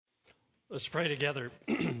Let's pray together,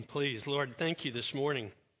 please. Lord, thank you this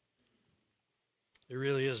morning. There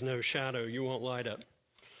really is no shadow you won't light up,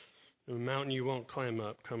 no mountain you won't climb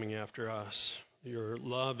up coming after us. Your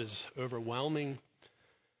love is overwhelming,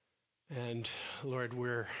 and Lord,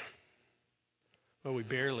 we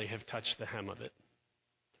barely have touched the hem of it.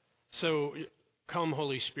 So come,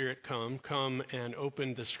 Holy Spirit, come and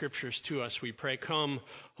open the Scriptures to us, we pray. Come,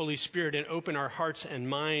 Holy Spirit, and open our hearts and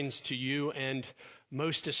minds to you, and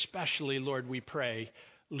most especially, Lord, we pray,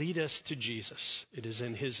 lead us to Jesus. It is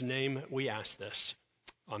in his name we ask this.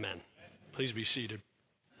 Amen. Please be seated.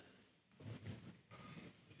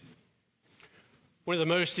 One of the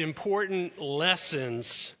most important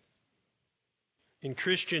lessons in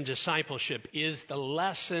Christian discipleship is the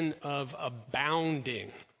lesson of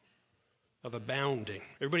abounding.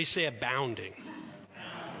 Everybody say abounding.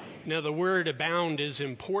 Now, the word abound is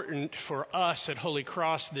important for us at Holy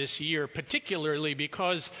Cross this year, particularly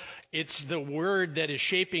because it's the word that is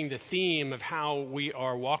shaping the theme of how we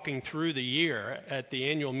are walking through the year. At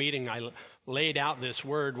the annual meeting, I laid out this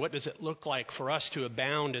word. What does it look like for us to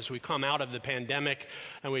abound as we come out of the pandemic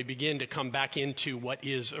and we begin to come back into what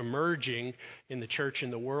is emerging in the church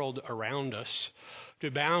and the world around us? To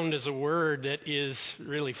abound is a word that is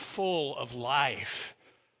really full of life.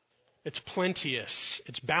 It's plenteous.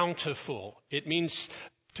 It's bountiful. It means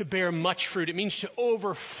to bear much fruit. It means to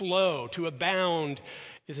overflow. To abound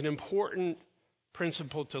is an important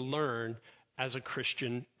principle to learn as a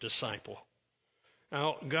Christian disciple.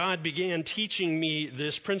 Now, God began teaching me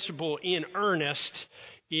this principle in earnest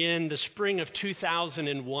in the spring of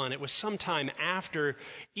 2001. It was sometime after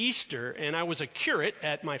Easter, and I was a curate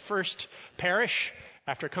at my first parish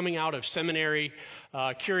after coming out of seminary.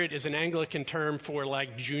 Curate is an Anglican term for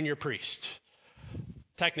like junior priest.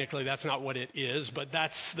 Technically, that's not what it is, but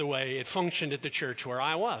that's the way it functioned at the church where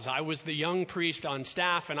I was. I was the young priest on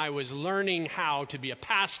staff, and I was learning how to be a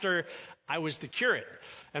pastor. I was the curate.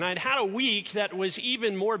 And I'd had a week that was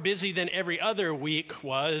even more busy than every other week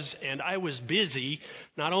was, and I was busy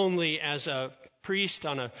not only as a priest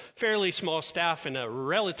on a fairly small staff in a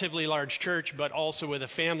relatively large church, but also with a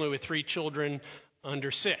family with 3 children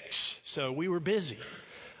under 6. So we were busy.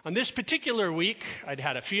 On this particular week, I'd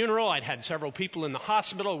had a funeral. I'd had several people in the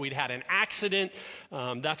hospital. We'd had an accident.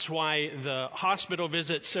 That's why the hospital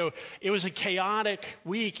visit. So it was a chaotic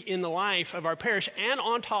week in the life of our parish. And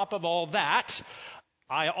on top of all that,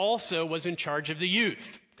 I also was in charge of the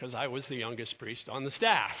youth because I was the youngest priest on the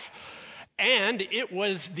staff. And it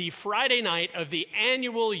was the Friday night of the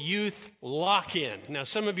annual youth lock-in. Now,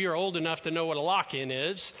 some of you are old enough to know what a lock-in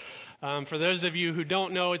is. For those of you who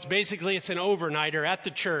don't know, it's an overnighter at the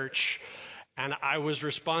church, and I was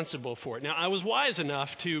responsible for it. Now, I was wise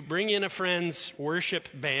enough to bring in a friend's worship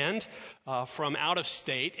band from out of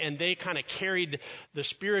state, and they kind of carried the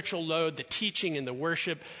spiritual load, the teaching and the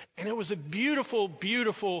worship, and it was a beautiful,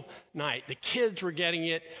 beautiful night. The kids were getting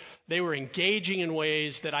it. They were engaging in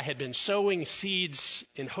ways that I had been sowing seeds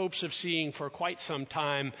in hopes of seeing for quite some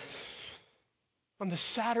time. On the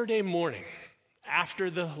Saturday morning, after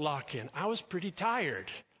the lock-in, I was pretty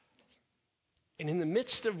tired. And in the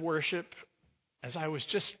midst of worship, as I was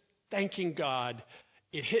just thanking God,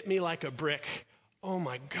 it hit me like a brick. Oh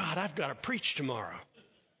my God, I've got to preach tomorrow.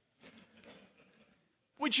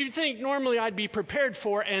 Which you'd think normally I'd be prepared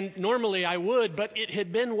for, and normally I would, but it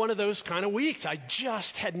had been one of those kind of weeks. I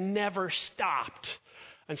just had never stopped.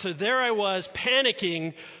 And so there I was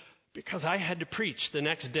panicking because I had to preach the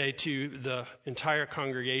next day to the entire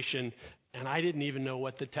congregation, and I didn't even know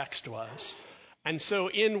what the text was. And so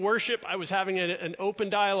in worship, I was having an open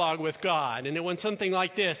dialogue with God. And it went something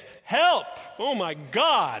like this: help! Oh my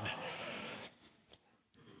God!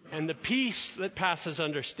 And the peace that passes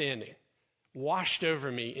understanding washed over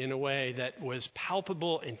me in a way that was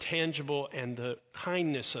palpable and tangible, and the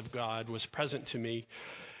kindness of God was present to me.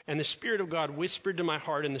 And the Spirit of God whispered to my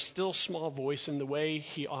heart in the still small voice, in the way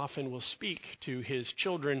he often will speak to his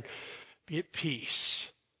children, be at peace.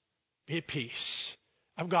 Be at peace.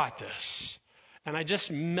 I've got this. And I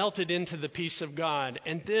just melted into the peace of God.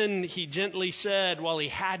 And then he gently said, while he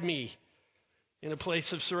had me in a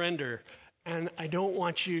place of surrender, and I don't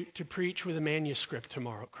want you to preach with a manuscript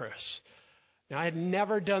tomorrow, Chris. Now, I had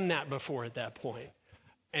never done that before at that point.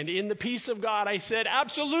 And in the peace of God, I said,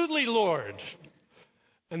 absolutely, Lord.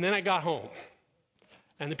 And then I got home.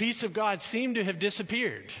 And the peace of God seemed to have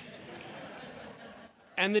disappeared.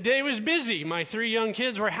 And the day was busy. My 3 young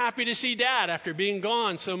kids were happy to see Dad after being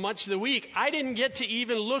gone so much of the week. I didn't get to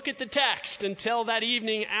even look at the text until that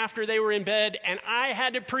evening after they were in bed, and I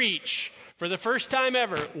had to preach for the first time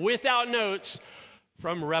ever without notes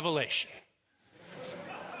from Revelation.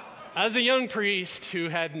 as a young priest who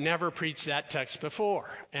had never preached that text before,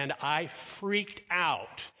 and I freaked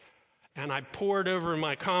out. And I pored over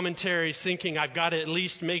my commentaries thinking I've got to at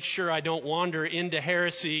least make sure I don't wander into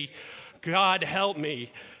heresy. God help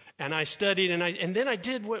me. And I studied and then I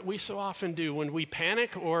did what we so often do when we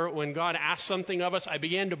panic or when God asks something of us. I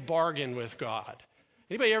began to bargain with God.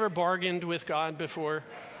 Anybody ever bargained with God before?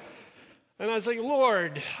 And I was like,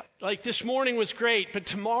 Lord, like this morning was great, but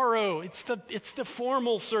tomorrow it's the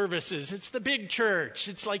formal services. It's the big church.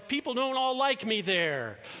 It's like people don't all like me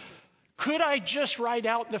there. Could I just write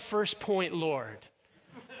out the first point, Lord?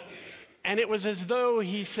 And it was as though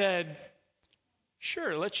he said,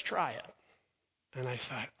 sure, let's try it. And I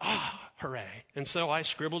thought, hooray. And so I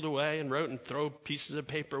scribbled away and wrote and threw pieces of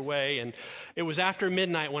paper away. And it was after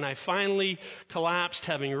midnight when I finally collapsed,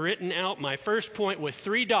 having written out my first point with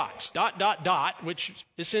 3 dots, ... which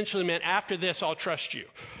essentially meant after this, I'll trust you.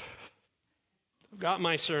 Got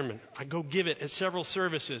my sermon. I go give it at several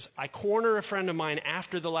services. I corner a friend of mine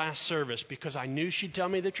after the last service because I knew she'd tell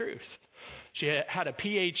me the truth. She had a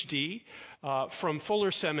PhD from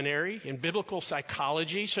Fuller Seminary in biblical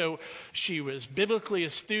psychology, so she was biblically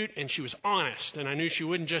astute and she was honest, and I knew she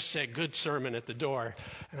wouldn't just say good sermon at the door.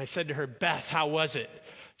 And I said to her, Beth, how was it?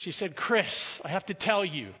 She said, Chris, I have to tell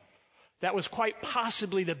you, that was quite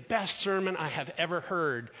possibly the best sermon I have ever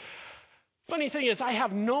heard. Funny thing is, I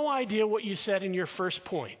have no idea what you said in your first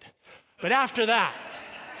point. But after that,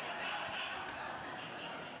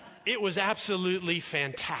 it was absolutely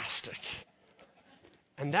fantastic.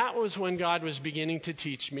 And that was when God was beginning to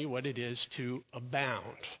teach me what it is to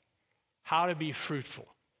abound, how to be fruitful,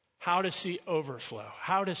 how to see overflow,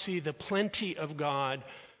 how to see the plenty of God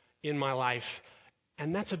in my life.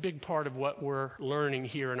 And that's a big part of what we're learning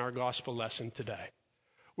here in our gospel lesson today.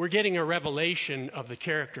 We're getting a revelation of the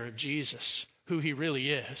character of Jesus, who he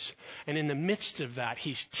really is. And in the midst of that,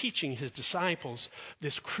 he's teaching his disciples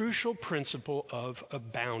this crucial principle of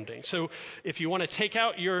abounding. So if you want to take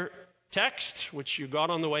out your text, which you got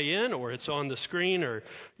on the way in, or it's on the screen, or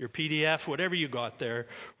your PDF, whatever you got there,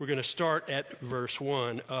 we're going to start at verse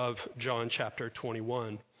 1 of John chapter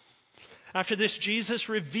 21. After this, Jesus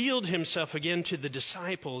revealed himself again to the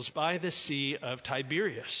disciples by the Sea of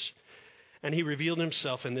Tiberias. And he revealed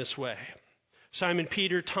himself in this way. Simon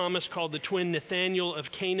Peter, Thomas called the twin, Nathanael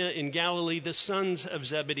of Cana in Galilee, the sons of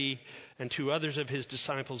Zebedee, and 2 others of his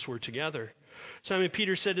disciples were together. Simon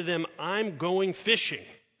Peter said to them, I'm going fishing.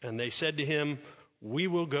 And they said to him, we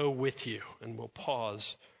will go with you. And we'll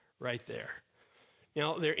pause right there.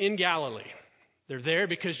 Now, they're in Galilee. They're there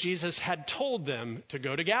because Jesus had told them to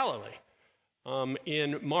go to Galilee.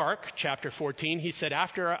 In Mark chapter 14, he said,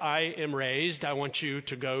 after I am raised, I want you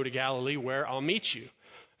to go to Galilee where I'll meet you.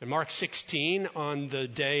 In Mark 16, on the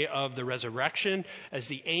day of the resurrection, as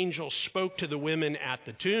the angel spoke to the women at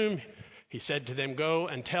the tomb, he said to them, go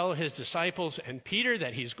and tell his disciples and Peter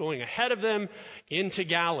that he's going ahead of them into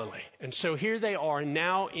Galilee. And so here they are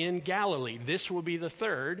now in Galilee. This will be the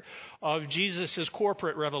third of Jesus'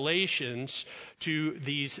 corporate revelations to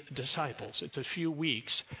these disciples. It's a few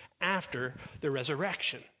weeks after the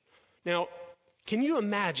resurrection. Now, can you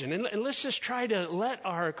imagine, and let's just try to let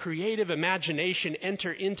our creative imagination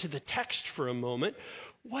enter into the text for a moment,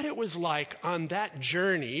 what it was like on that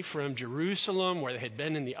journey from Jerusalem, where they had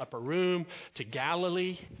been in the upper room, to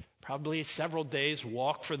Galilee, probably several days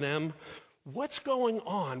walk for them. What's going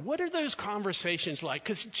on? What are those conversations like?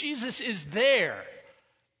 Because Jesus is there,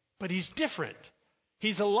 but he's different.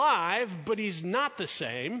 He's alive, but he's not the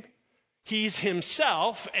same. He's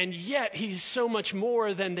himself, and yet he's so much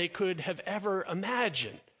more than they could have ever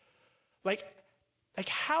imagined. Like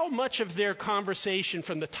how much of their conversation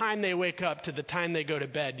from the time they wake up to the time they go to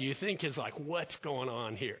bed do you think is like, what's going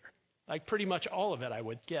on here? Like pretty much all of it, I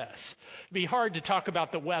would guess. It'd be hard to talk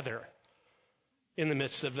about the weather in the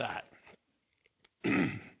midst of that.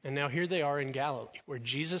 And now here they are in Galilee, where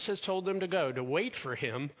Jesus has told them to go, to wait for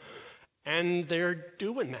him, and they're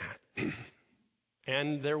doing that.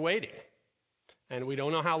 And they're waiting. And we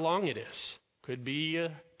don't know how long it is. Could be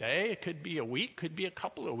a day, it could be a week, could be a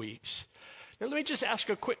couple of weeks. Now let me just ask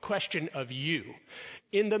a quick question of you.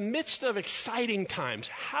 In the midst of exciting times,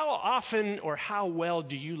 how often or how well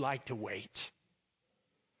do you like to wait?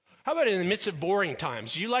 How about in the midst of boring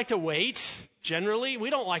times? Do you like to wait? Generally,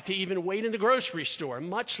 we don't like to even wait in the grocery store,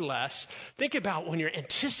 much less think about when you're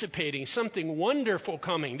anticipating something wonderful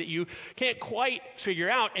coming that you can't quite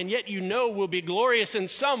figure out, and yet you know will be glorious in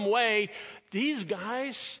some way. These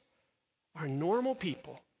guys are normal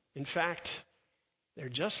people. In fact, they're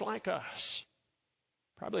just like us.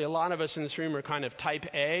 Probably a lot of us in this room are kind of type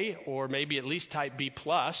A, or maybe at least type B+.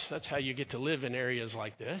 That's how you get to live in areas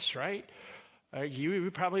like this, right? You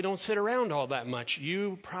probably don't sit around all that much.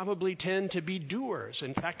 You probably tend to be doers.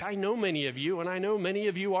 In fact, I know many of you, and I know many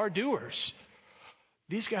of you are doers.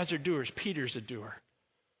 These guys are doers. Peter's a doer.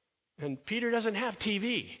 And Peter doesn't have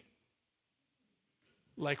TV.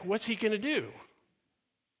 Like, what's he going to do?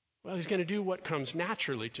 Well, he's going to do what comes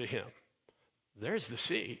naturally to him. There's the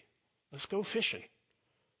sea. Let's go fishing.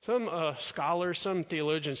 Some scholars, some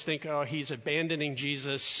theologians think, oh, he's abandoning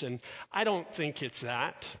Jesus, and I don't think it's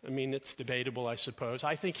that. I mean, it's debatable, I suppose.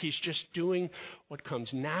 I think he's just doing what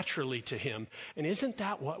comes naturally to him. And isn't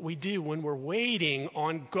that what we do when we're waiting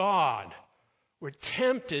on God? We're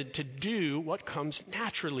tempted to do what comes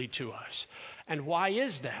naturally to us. And why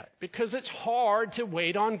is that? Because it's hard to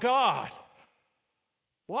wait on God.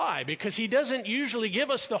 Why? Because he doesn't usually give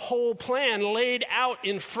us the whole plan laid out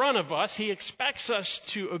in front of us. He expects us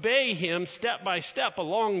to obey him step by step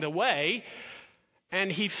along the way, and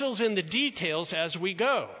he fills in the details as we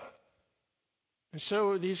go. And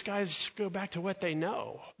so these guys go back to what they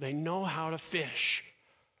know. They know how to fish.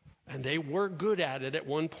 And they were good at it at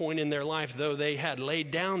one point in their life, though they had laid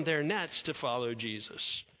down their nets to follow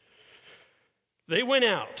Jesus. They went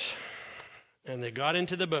out, and they got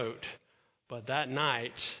into the boat. But that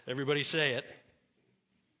night, everybody say it,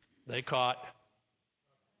 they caught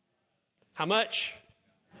how much?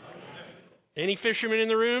 Any fishermen in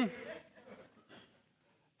the room?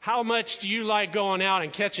 How much do you like going out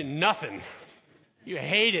and catching nothing? You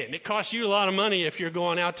hate it. And it costs you a lot of money if you're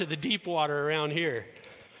going out to the deep water around here.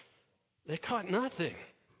 They caught nothing.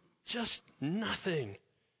 Just nothing.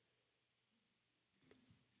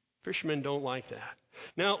 Fishermen don't like that.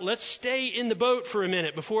 Now, let's stay in the boat for a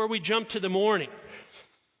minute before we jump to the morning.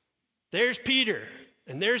 There's Peter,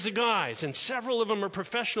 and there's the guys, and several of them are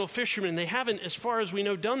professional fishermen. They haven't, as far as we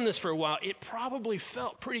know, done this for a while. It probably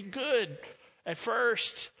felt pretty good at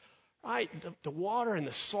first, right? The water and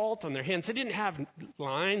the salt on their hands. They didn't have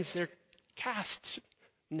lines. They're cast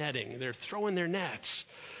netting. They're throwing their nets,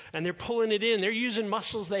 and they're pulling it in. They're using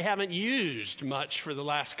muscles they haven't used much for the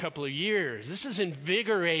last couple of years. This is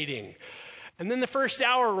invigorating. And then the first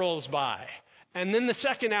hour rolls by, and then the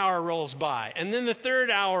second hour rolls by, and then the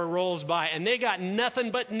third hour rolls by, and they got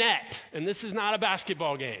nothing but net. And this is not a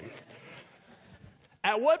basketball game.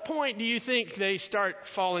 At what point do you think they start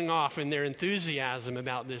falling off in their enthusiasm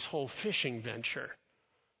about this whole fishing venture?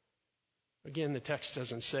 Again, the text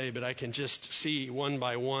doesn't say, but I can just see one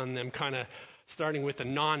by one them kind of starting with the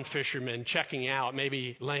non-fishermen checking out,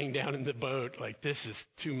 maybe laying down in the boat like, this is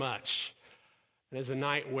too much. And as the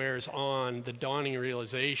night wears on, the dawning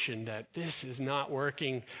realization that this is not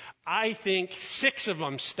working, I think 6 of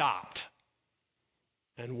them stopped.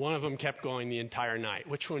 And one of them kept going the entire night.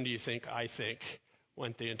 Which one do you think I think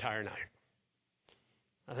went the entire night?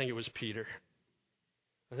 I think it was Peter.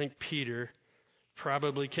 I think Peter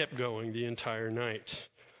probably kept going the entire night.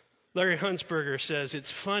 Larry Huntsberger says,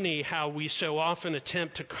 it's funny how we so often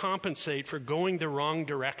attempt to compensate for going the wrong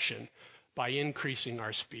direction by increasing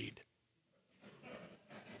our speed.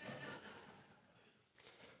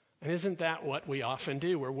 And isn't that what we often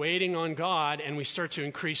do? We're waiting on God and we start to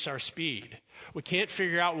increase our speed. We can't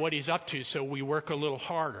figure out what he's up to, so we work a little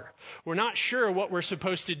harder. We're not sure what we're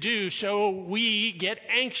supposed to do, so we get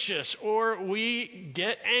anxious or we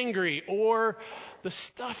get angry, or the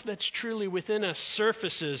stuff that's truly within us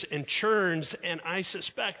surfaces and churns, and I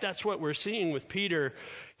suspect that's what we're seeing with Peter.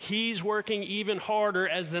 He's working even harder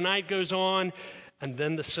as the night goes on, and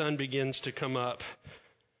then the sun begins to come up.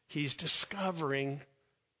 He's discovering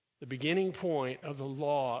the beginning point of the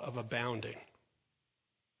law of abounding.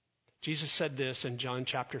 Jesus said this in John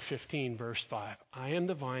chapter 15, verse 5. I am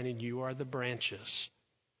the vine and you are the branches.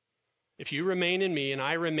 If you remain in me and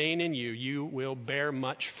I remain in you, you will bear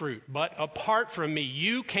much fruit. But apart from me,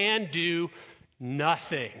 you can do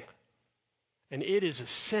nothing. And it is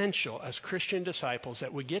essential as Christian disciples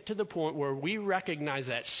that we get to the point where we recognize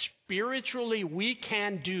that spiritually we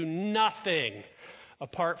can do nothing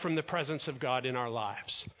apart from the presence of God in our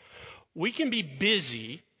lives. We can be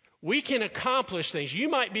busy. We can accomplish things. You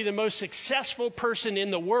might be the most successful person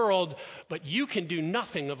in the world, but you can do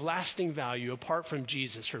nothing of lasting value apart from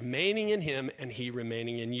Jesus remaining in him and he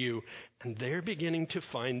remaining in you. And they're beginning to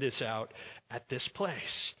find this out at this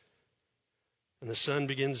place. And the sun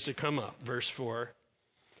begins to come up. Verse 4.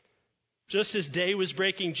 Just as day was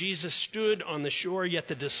breaking, Jesus stood on the shore, yet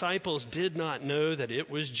the disciples did not know that it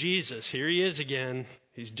was Jesus. Here he is again.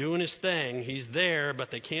 He's doing his thing. He's there,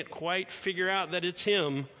 but they can't quite figure out that it's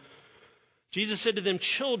him. Jesus said to them,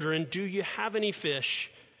 "Children, do you have any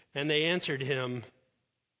fish?" And they answered him,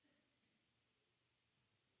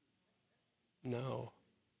 "No."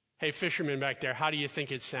 Hey, fishermen back there, how do you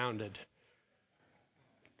think it sounded?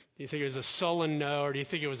 Do you think it was a sullen no, or do you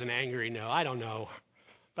think it was an angry no? I don't know.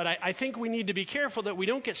 But I think we need to be careful that we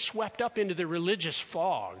don't get swept up into the religious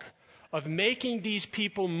fog of making these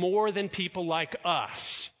people more than people like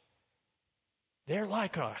us. They're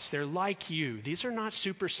like us. They're like you. These are not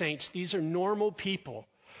super saints. These are normal people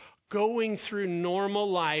going through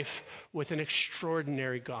normal life with an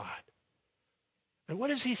extraordinary God. And what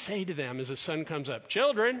does he say to them as the sun comes up?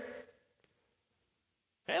 Children,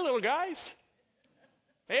 hey, little guys,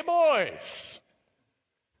 hey, boys.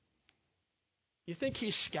 You think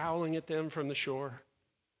he's scowling at them from the shore?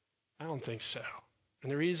 I don't think so. And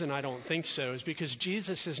the reason I don't think so is because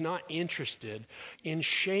Jesus is not interested in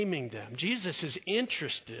shaming them. Jesus is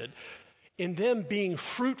interested in them being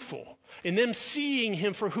fruitful, in them seeing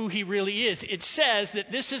him for who he really is. It says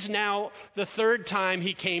that this is now the third time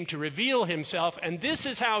he came to reveal himself, and this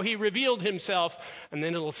is how he revealed himself. And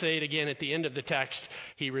then it'll say it again at the end of the text.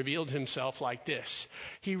 He revealed himself like this.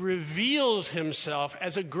 He reveals himself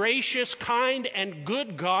as a gracious, kind, and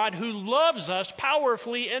good God who loves us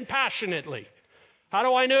powerfully and passionately. How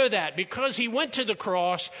do I know that? Because he went to the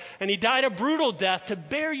cross and he died a brutal death to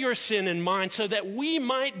bear your sin and mine so that we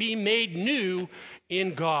might be made new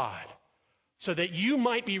in God, so that you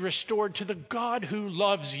might be restored to the God who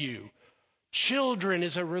loves you. Children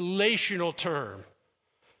is a relational term.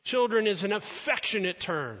 Children is an affectionate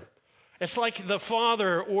term. It's like the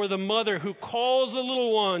father or the mother who calls the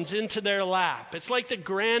little ones into their lap. It's like the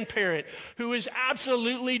grandparent who is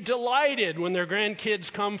absolutely delighted when their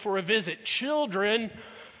grandkids come for a visit. Children,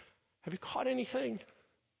 have you caught anything?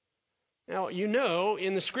 Now, you know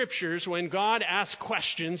in the scriptures when God asks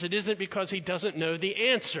questions, it isn't because he doesn't know the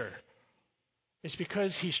answer. It's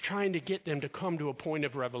because he's trying to get them to come to a point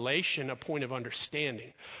of revelation, a point of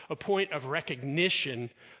understanding, a point of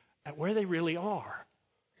recognition at where they really are.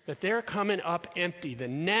 That they're coming up empty. The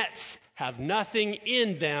nets have nothing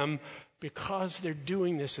in them because they're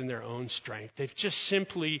doing this in their own strength. They've just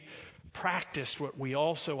simply practiced what we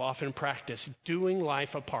also often practice, doing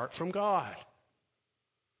life apart from God.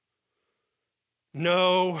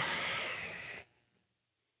 No.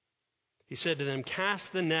 He said to them,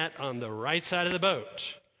 cast the net on the right side of the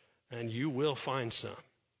boat, and you will find some.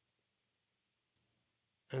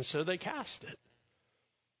 And so they cast it.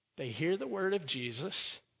 They hear the word of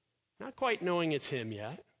Jesus, not quite knowing it's him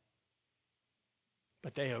yet,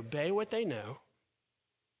 but they obey what they know,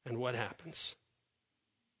 and what happens?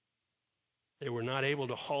 They were not able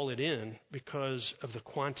to haul it in because of the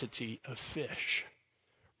quantity of fish.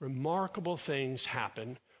 Remarkable things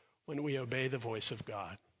happen when we obey the voice of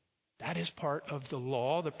God. That is part of the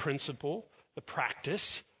law, the principle, the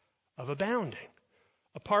practice of abounding.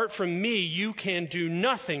 Apart from me, you can do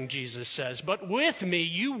nothing, Jesus says, but with me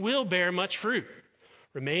you will bear much fruit,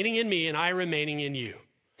 remaining in me and I remaining in you.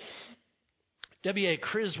 W.A.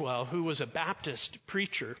 Criswell, who was a Baptist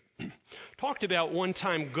preacher, talked about one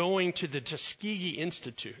time going to the Tuskegee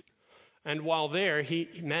Institute. And while there, he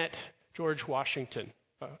met George Washington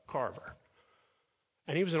Carver.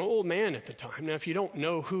 And he was an old man at the time. Now, if you don't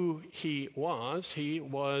know who he was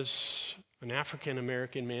an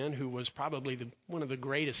African-American man who was probably one of the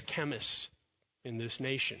greatest chemists in this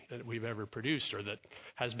nation that we've ever produced, or that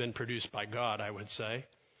has been produced by God, I would say.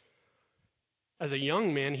 As a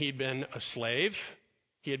young man, he'd been a slave.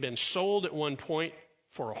 He had been sold at one point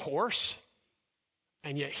for a horse.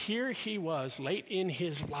 And yet here he was late in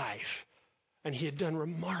his life. And he had done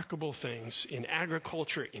remarkable things in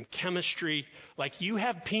agriculture, in chemistry. Like, you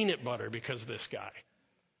have peanut butter because of this guy.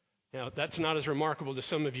 Now, that's not as remarkable to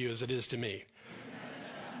some of you as it is to me.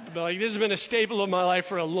 But this has been a staple of my life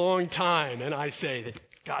for a long time. And I say that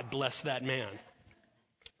God bless that man.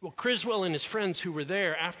 Well, Criswell and his friends who were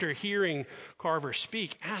there after hearing Carver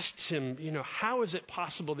speak asked him, how is it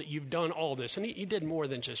possible that you've done all this? And he did more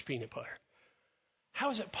than just peanut butter.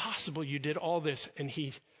 How is it possible you did all this? And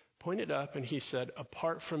he pointed up and he said,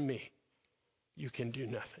 apart from me, you can do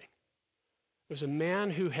nothing. It was a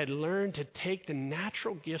man who had learned to take the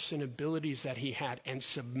natural gifts and abilities that he had and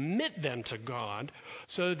submit them to God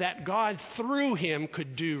so that God through him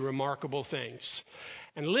could do remarkable things.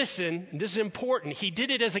 And listen, this is important. He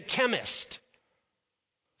did it as a chemist.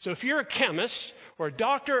 So if you're a chemist or a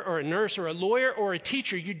doctor or a nurse or a lawyer or a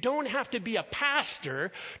teacher, you don't have to be a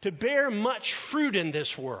pastor to bear much fruit in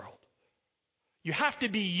this world. You have to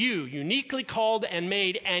be you, uniquely called and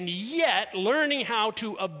made, and yet learning how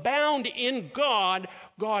to abound in God,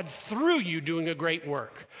 God through you doing a great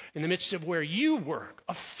work in the midst of where you work,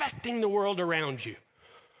 affecting the world around you.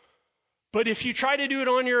 But if you try to do it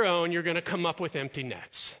on your own, you're going to come up with empty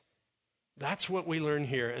nets. That's what we learn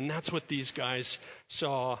here, and that's what these guys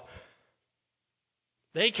saw.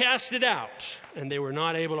 They cast it out, and they were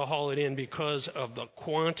not able to haul it in because of the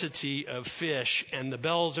quantity of fish. And the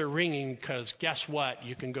bells are ringing because guess what?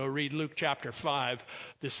 You can go read Luke chapter 5.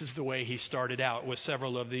 This is the way he started out with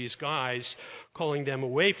several of these guys, calling them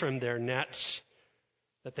away from their nets,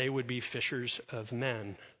 that they would be fishers of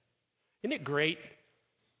men. Isn't it great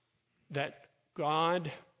that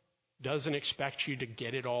God doesn't expect you to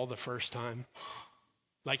get it all the first time?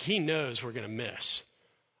 Like he knows we're going to miss.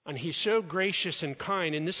 And he's so gracious and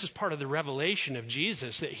kind, and this is part of the revelation of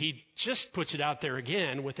Jesus, that he just puts it out there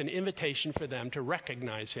again with an invitation for them to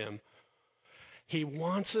recognize him. He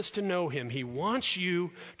wants us to know him. He wants you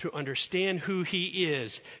to understand who he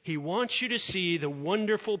is. He wants you to see the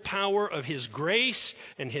wonderful power of his grace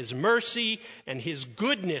and his mercy and his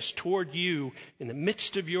goodness toward you in the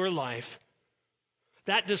midst of your life.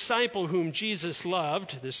 That disciple whom Jesus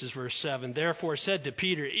loved, this is verse 7, therefore said to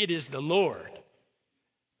Peter, "It is the Lord."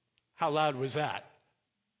 How loud was that?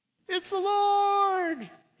 It's the Lord!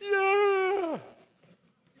 Yeah!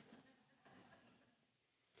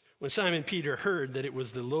 When Simon Peter heard that it was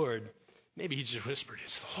the Lord, maybe he just whispered,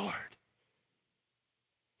 "It's the Lord."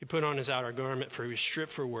 He put on his outer garment, for he was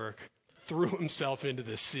stripped for work, threw himself into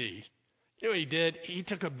the sea. You know what he did? He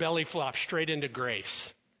took a belly flop straight into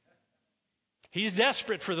grace. He's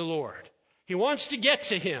desperate for the Lord. He wants to get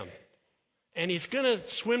to him. And he's going to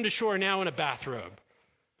swim to shore now in a bathrobe.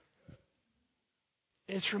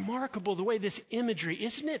 It's remarkable the way this imagery,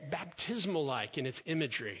 isn't it baptismal-like in its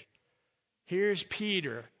imagery? Here's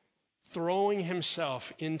Peter throwing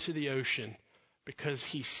himself into the ocean because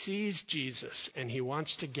he sees Jesus and he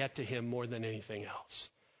wants to get to him more than anything else.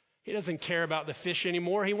 He doesn't care about the fish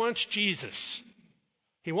anymore. He wants Jesus.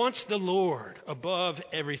 He wants the Lord above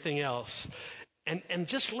everything else. And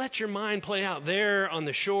just let your mind play out. There on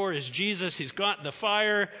the shore is Jesus. He's got the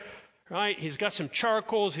fire. Right? He's got some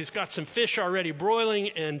charcoals. He's got some fish already broiling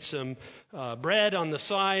and some bread on the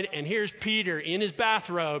side. And here's Peter in his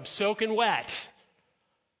bathrobe, soaking wet,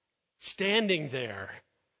 standing there.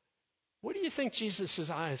 What do you think Jesus'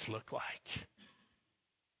 eyes look like?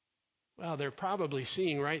 Well, they're probably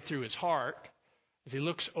seeing right through his heart as he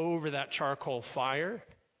looks over that charcoal fire.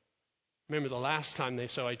 Remember, the last time they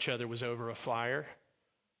saw each other was over a fire,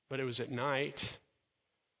 but it was at night.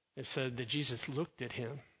 It said that Jesus looked at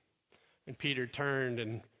him. And Peter turned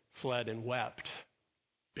and fled and wept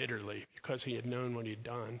bitterly because he had known what he'd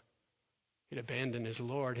done. He'd abandoned his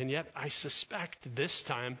Lord. And yet I suspect this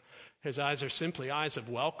time his eyes are simply eyes of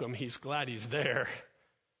welcome. He's glad he's there.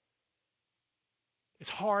 It's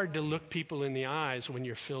hard to look people in the eyes when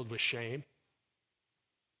you're filled with shame.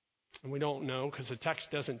 And we don't know because the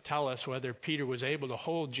text doesn't tell us whether Peter was able to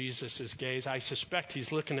hold Jesus' gaze. I suspect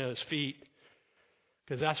he's looking at his feet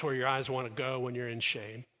because that's where your eyes want to go when you're in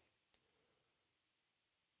shame.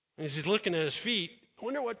 As he's looking at his feet, I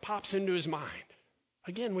wonder what pops into his mind.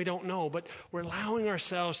 Again, we don't know, but we're allowing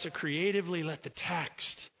ourselves to creatively let the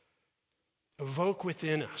text evoke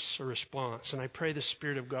within us a response. And I pray the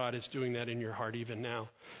Spirit of God is doing that in your heart even now.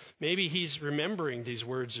 Maybe he's remembering these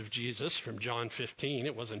words of Jesus from John 15.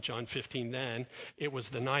 It wasn't John 15 then. It was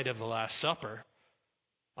the night of the Last Supper.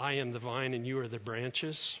 I am the vine and you are the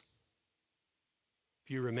branches.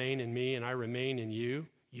 If you remain in me and I remain in you,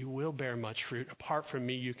 you will bear much fruit. Apart from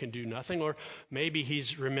me, you can do nothing. Or maybe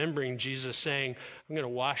he's remembering Jesus saying, I'm going to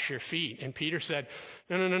wash your feet. And Peter said,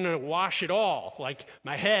 no, wash it all, like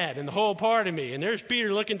my head and the whole part of me. And there's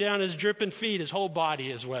Peter looking down at his dripping feet. His whole body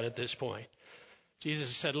is wet at this point.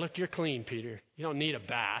 Jesus said, look, you're clean, Peter. You don't need a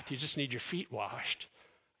bath. You just need your feet washed.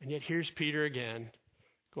 And yet here's Peter again,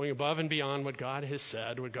 going above and beyond what God has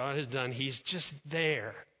said, what God has done. He's just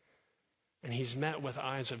there. And he's met with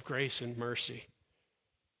eyes of grace and mercy.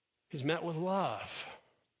 He's met with love.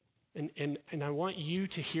 And I want you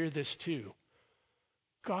to hear this too.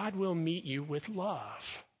 God will meet you with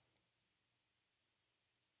love.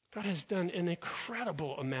 God has done an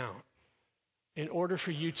incredible amount in order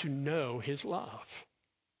for you to know his love.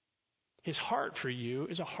 His heart for you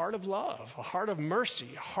is a heart of love, a heart of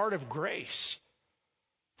mercy, a heart of grace.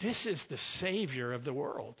 This is the Savior of the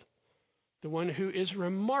world, the one who is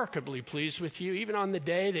remarkably pleased with you, even on the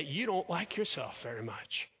day that you don't like yourself very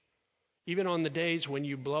much. Even on the days when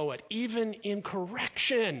you blow it, even in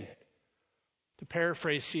correction. To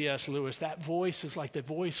paraphrase C.S. Lewis, that voice is like the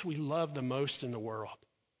voice we love the most in the world.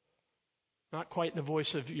 Not quite the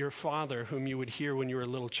voice of your father whom you would hear when you were a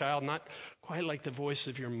little child, not quite like the voice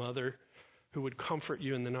of your mother who would comfort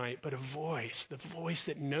you in the night, but the voice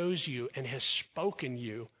that knows you and has spoken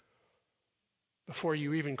you before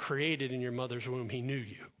you even created in your mother's womb. He knew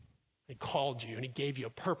you. He called you and he gave you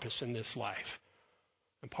a purpose in this life.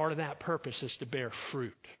 And part of that purpose is to bear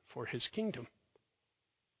fruit for his kingdom.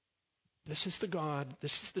 This is the God,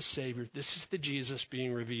 this is the Savior, this is the Jesus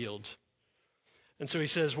being revealed. And so he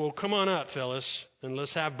says, well, come on up, fellas, and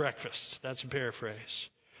let's have breakfast. That's a paraphrase.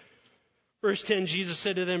 Verse 10, Jesus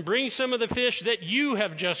said to them, bring some of the fish that you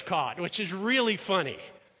have just caught, which is really funny.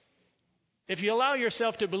 If you allow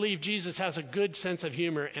yourself to believe Jesus has a good sense of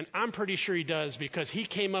humor, and I'm pretty sure he does because he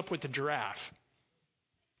came up with the giraffe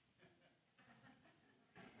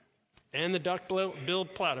and the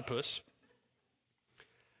duck-billed platypus,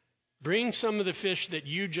 bring some of the fish that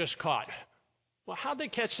you just caught. Well, how'd they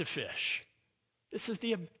catch the fish? This is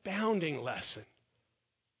the abounding lesson.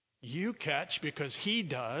 You catch because he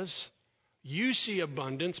does. You see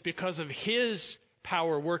abundance because of his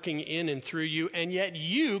power working in and through you, and yet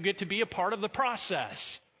you get to be a part of the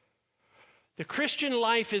process. The Christian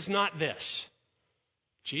life is not this.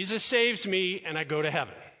 Jesus saves me and I go to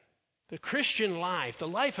heaven. The Christian life, the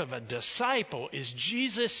life of a disciple, is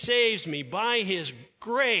Jesus saves me by his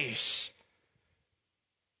grace,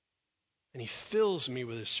 and he fills me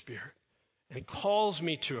with his Spirit. And he calls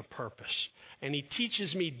me to a purpose. And he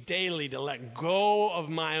teaches me daily to let go of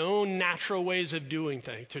my own natural ways of doing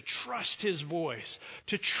things, to trust his voice,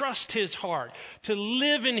 to trust his heart, to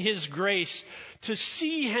live in his grace, to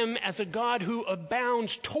see him as a God who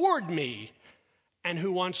abounds toward me and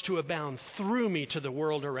who wants to abound through me to the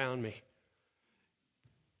world around me.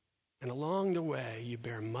 And along the way, you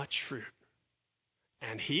bear much fruit.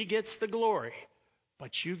 And he gets the glory,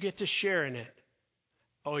 but you get to share in it.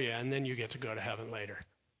 Oh yeah, and then you get to go to heaven later.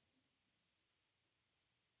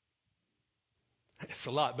 It's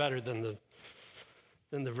a lot better than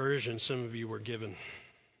the version some of you were given.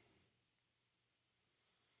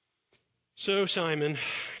 So Simon,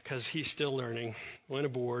 because he's still learning, went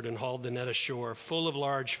aboard and hauled the net ashore full of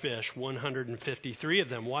large fish, 153 of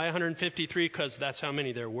them. Why 153? Because that's how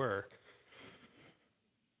many there were.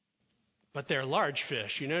 But they're large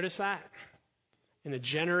fish. You notice that? In the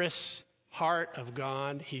generous heart of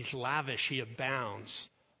God, he's lavish, he abounds.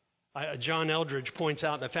 John Eldridge points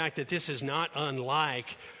out the fact that this is not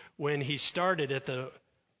unlike when he started at the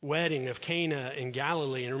wedding of Cana in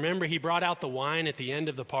Galilee. And remember, he brought out the wine at the end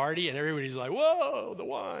of the party, and everybody's like, whoa, the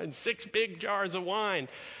wine, 6 big jars of wine.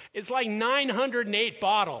 It's like 908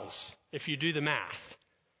 bottles, if you do the math.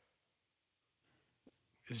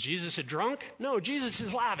 Is Jesus a drunk? No, Jesus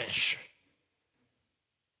is lavish.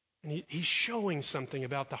 And he's showing something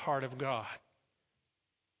about the heart of God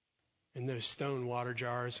in those stone water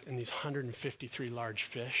jars and these 153 large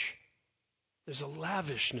fish. There's a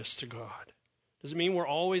lavishness to God. Does it mean we're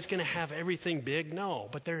always going to have everything big? No,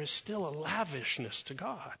 but there is still a lavishness to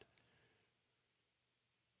God.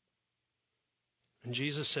 And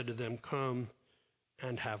Jesus said to them, come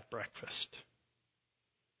and have breakfast.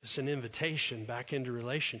 It's an invitation back into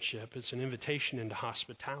relationship. It's an invitation into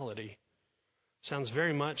hospitality. Sounds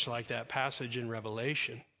very much like that passage in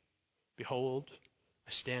Revelation. Behold, I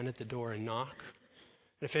stand at the door and knock.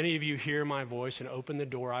 And if any of you hear my voice and open the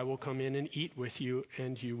door, I will come in and eat with you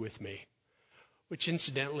and you with me. Which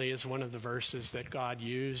incidentally is one of the verses that God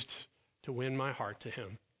used to win my heart to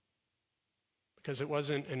him. Because it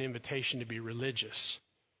wasn't an invitation to be religious.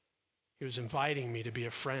 He was inviting me to be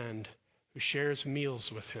a friend who shares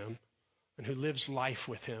meals with him and who lives life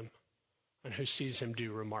with him and who sees him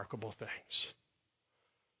do remarkable things.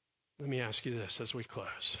 Let me ask you this as we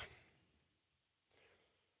close.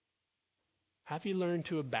 Have you learned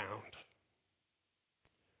to abound?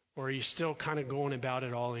 Or are you still kind of going about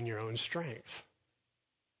it all in your own strength?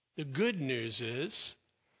 The good news is,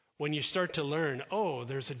 when you start to learn, oh,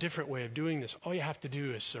 there's a different way of doing this, all you have to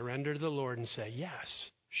do is surrender to the Lord and say, yes,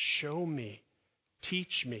 show me,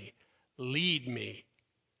 teach me, lead me.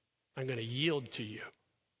 I'm going to yield to you.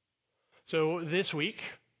 So this week,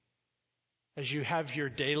 as you have your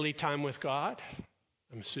daily time with God,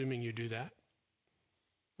 I'm assuming you do that,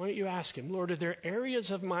 why don't you ask him, Lord, are there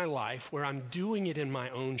areas of my life where I'm doing it in my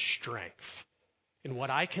own strength, in what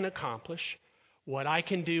I can accomplish, what I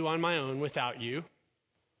can do on my own without you?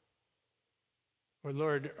 Or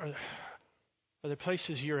Lord, are there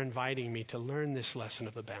places you're inviting me to learn this lesson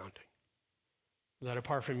of abounding? That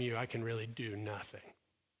apart from you, I can really do nothing.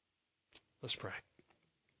 Let's pray.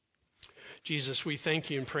 Jesus, we thank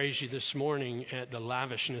you and praise you this morning at the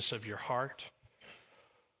lavishness of your heart.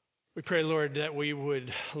 We pray, Lord, that we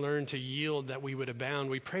would learn to yield, that we would abound.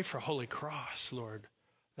 We pray for Holy Cross, Lord,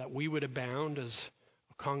 that we would abound as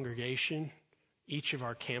a congregation, each of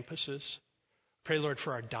our campuses. Pray, Lord,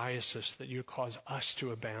 for our diocese, that you would cause us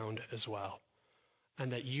to abound as well,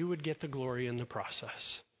 and that you would get the glory in the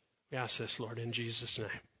process. We ask this, Lord, in Jesus' name.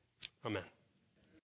 Amen.